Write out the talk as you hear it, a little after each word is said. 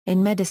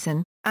In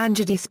medicine,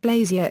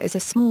 angiodysplasia is a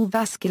small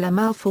vascular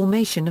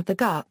malformation of the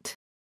gut.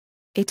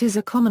 It is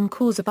a common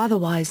cause of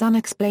otherwise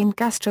unexplained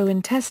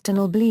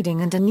gastrointestinal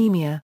bleeding and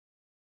anemia.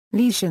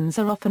 Lesions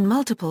are often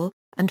multiple,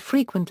 and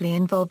frequently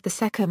involve the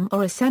cecum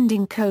or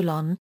ascending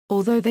colon,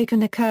 although they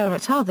can occur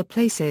at other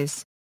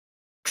places.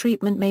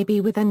 Treatment may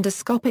be with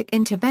endoscopic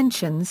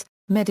interventions,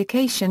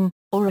 medication,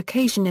 or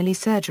occasionally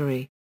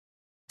surgery.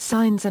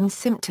 Signs and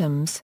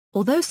symptoms: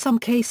 although some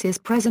cases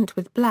present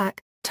with black,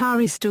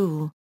 tarry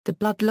stool, the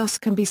blood loss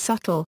can be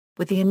subtle,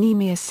 with the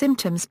anemia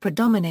symptoms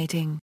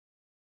predominating.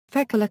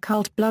 Fecal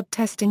occult blood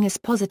testing is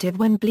positive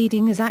when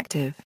bleeding is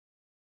active.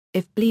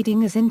 If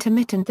bleeding is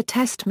intermittent, the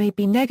test may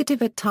be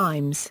negative at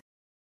times.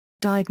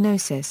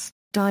 Diagnosis: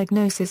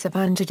 diagnosis of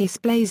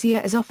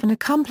angiodysplasia is often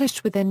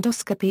accomplished with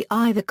endoscopy,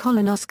 either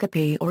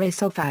colonoscopy or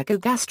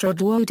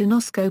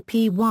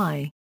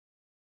esophagogastroduodenoscopy.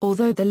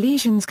 Although the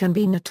lesions can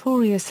be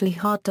notoriously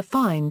hard to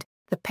find,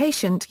 the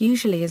patient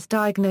usually is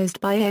diagnosed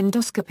by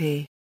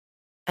endoscopy.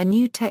 A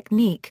new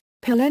technique,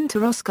 pill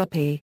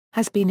enteroscopy,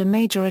 has been a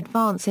major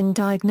advance in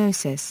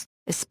diagnosis,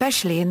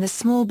 especially in the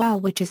small bowel,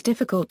 which is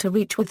difficult to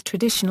reach with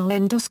traditional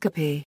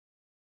endoscopy.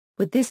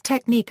 With this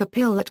technique, a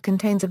pill that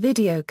contains a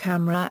video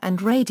camera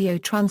and radio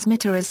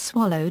transmitter is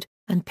swallowed,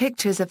 and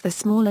pictures of the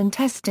small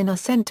intestine are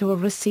sent to a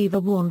receiver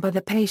worn by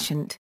the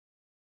patient.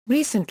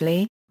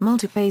 Recently,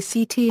 multiphase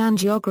CT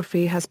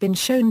angiography has been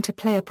shown to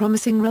play a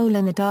promising role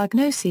in the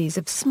diagnoses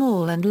of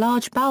small and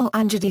large bowel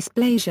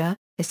angiodysplasia,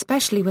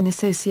 especially when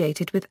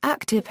associated with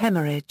active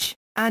hemorrhage.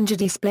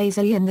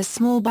 Angiodysplasia in the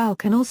small bowel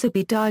can also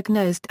be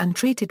diagnosed and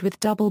treated with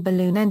double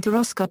balloon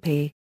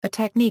enteroscopy, a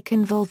technique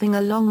involving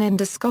a long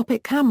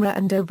endoscopic camera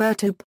and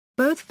overtube,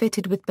 both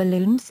fitted with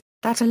balloons,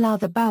 that allow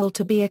the bowel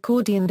to be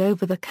accordioned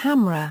over the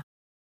camera.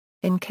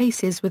 In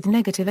cases with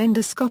negative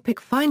endoscopic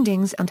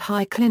findings and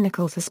high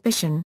clinical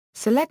suspicion,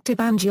 selective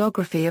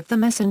angiography of the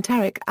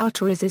mesenteric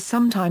arteries is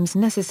sometimes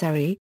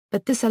necessary,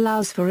 but this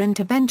allows for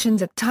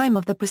interventions at time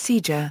of the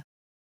procedure.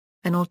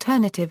 An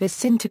alternative is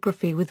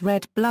scintigraphy with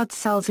red blood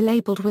cells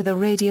labeled with a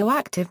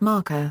radioactive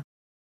marker.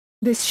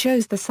 This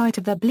shows the site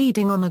of the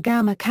bleeding on a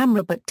gamma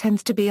camera but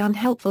tends to be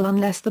unhelpful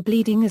unless the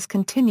bleeding is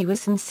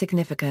continuous and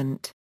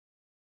significant.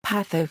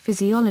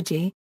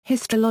 Pathophysiology: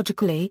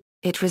 histologically,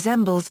 it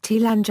resembles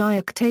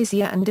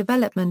telangiectasia, and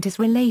development is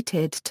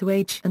related to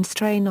age and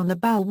strain on the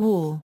bowel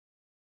wall.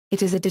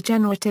 It is a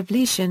degenerative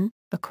lesion,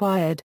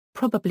 acquired,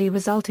 probably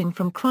resulting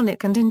from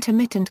chronic and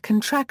intermittent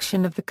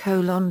contraction of the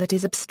colon that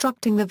is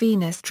obstructing the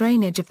venous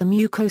drainage of the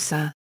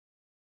mucosa.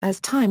 As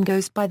time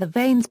goes by, the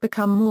veins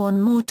become more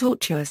and more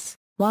tortuous,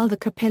 while the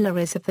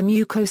capillaries of the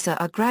mucosa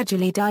are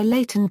gradually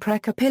dilate and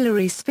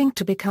precapillary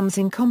sphincter becomes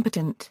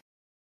incompetent.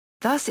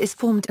 Thus is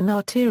formed an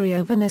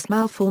arteriovenous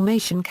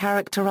malformation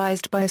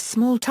characterized by a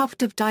small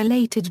tuft of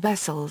dilated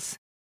vessels.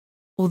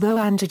 Although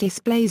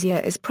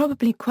angiodysplasia is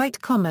probably quite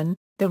common,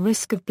 the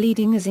risk of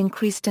bleeding is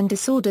increased in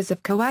disorders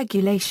of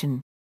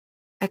coagulation.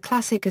 A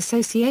classic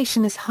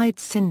association is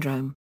Hyde's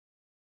syndrome.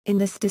 In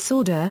this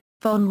disorder,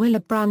 von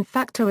Willebrand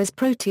factor is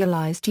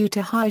proteolyzed due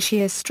to high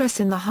shear stress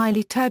in the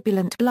highly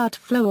turbulent blood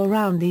flow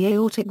around the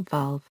aortic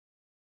valve.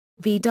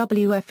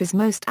 VWF is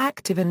most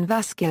active in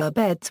vascular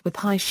beds with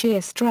high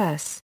shear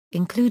stress,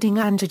 including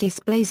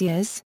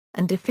angiodysplasias,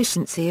 and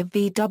deficiency of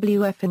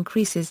VWF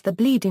increases the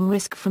bleeding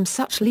risk from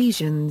such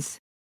lesions.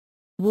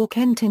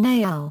 Walkentin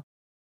et al.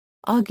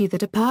 Argue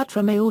that apart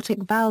from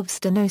aortic valve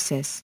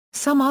stenosis,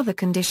 some other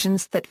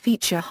conditions that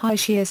feature high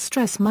shear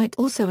stress might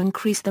also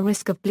increase the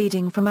risk of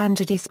bleeding from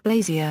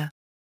angiodysplasia.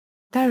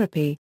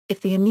 Therapy: if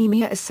the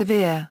anemia is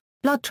severe,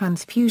 blood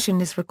transfusion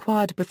is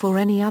required before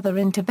any other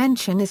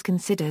intervention is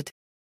considered.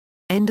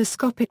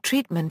 Endoscopic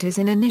treatment is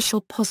an initial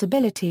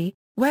possibility,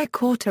 where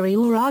cautery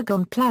or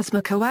argon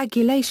plasma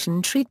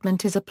coagulation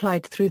treatment is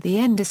applied through the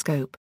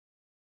endoscope.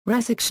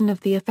 Resection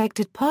of the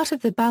affected part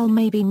of the bowel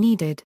may be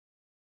needed.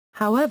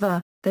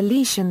 However, the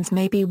lesions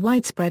may be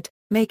widespread,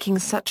 making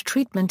such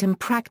treatment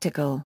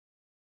impractical.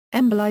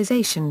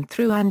 Embolization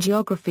through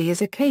angiography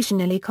is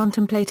occasionally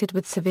contemplated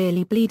with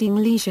severely bleeding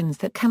lesions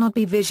that cannot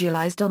be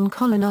visualized on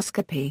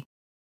colonoscopy.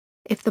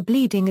 If the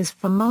bleeding is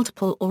from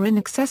multiple or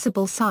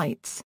inaccessible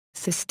sites,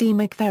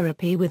 systemic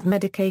therapy with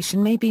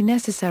medication may be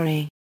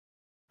necessary.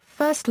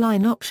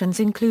 First-line options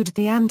include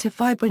the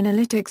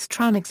antifibrinolytics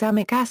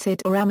tranexamic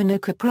acid or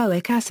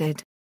aminocaproic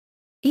acid.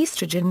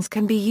 Estrogens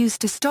can be used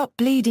to stop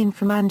bleeding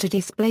from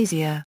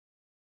angiodysplasia.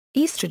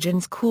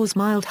 Estrogens cause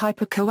mild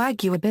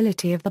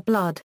hypercoagulability of the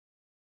blood.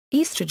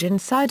 Estrogen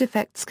side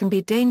effects can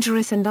be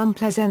dangerous and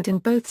unpleasant in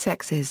both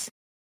sexes.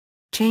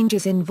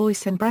 Changes in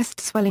voice and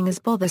breast swelling is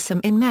bothersome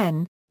in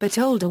men, but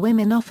older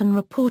women often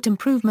report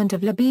improvement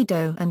of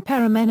libido and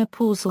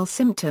perimenopausal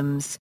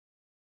symptoms.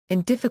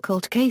 In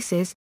difficult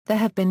cases, there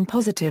have been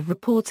positive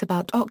reports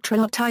about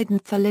octreotide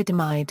and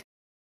thalidomide.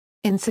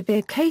 In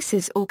severe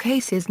cases or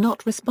cases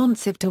not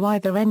responsive to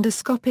either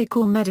endoscopic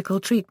or medical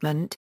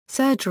treatment,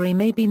 surgery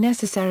may be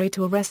necessary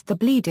to arrest the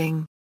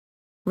bleeding.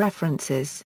 References